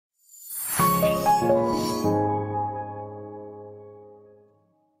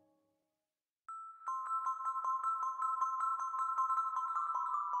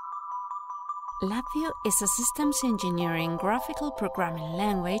LabVIEW is a systems engineering graphical programming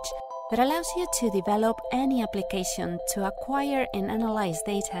language that allows you to develop any application to acquire and analyze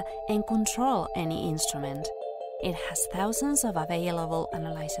data and control any instrument. It has thousands of available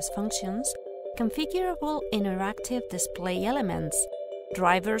analysis functions, configurable interactive display elements,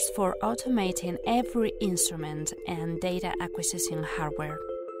 drivers for automating every instrument, and data acquisition hardware.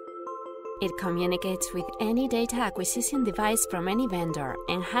 It communicates with any data acquisition device from any vendor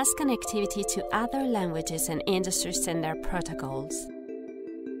and has connectivity to other languages and industry standard protocols.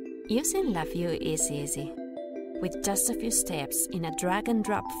 Using LabVIEW is easy. With just a few steps in a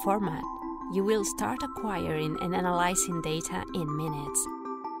drag-and-drop format, you will start acquiring and analyzing data in minutes,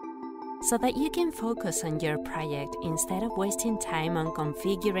 so that you can focus on your project instead of wasting time on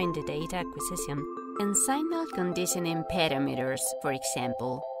configuring the data acquisition and signal conditioning parameters, for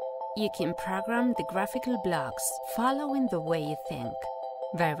example. You can program the graphical blocks following the way you think.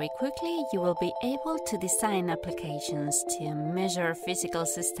 Very quickly, you will be able to design applications to measure physical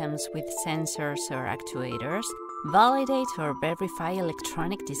systems with sensors or actuators, validate or verify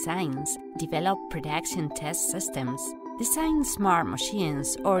electronic designs, develop production test systems, design smart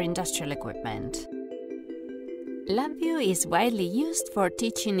machines or industrial equipment. LabVIEW is widely used for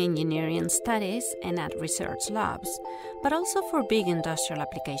teaching engineering studies and at research labs, but also for big industrial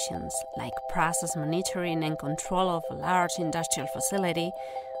applications like process monitoring and control of a large industrial facility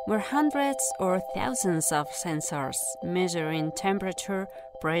where hundreds or thousands of sensors measuring temperature,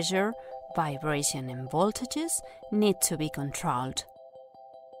 pressure, vibration and voltages need to be controlled.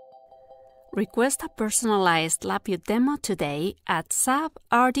 Request a personalized LabVIEW demo today at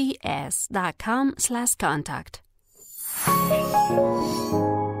subrds.com/contact.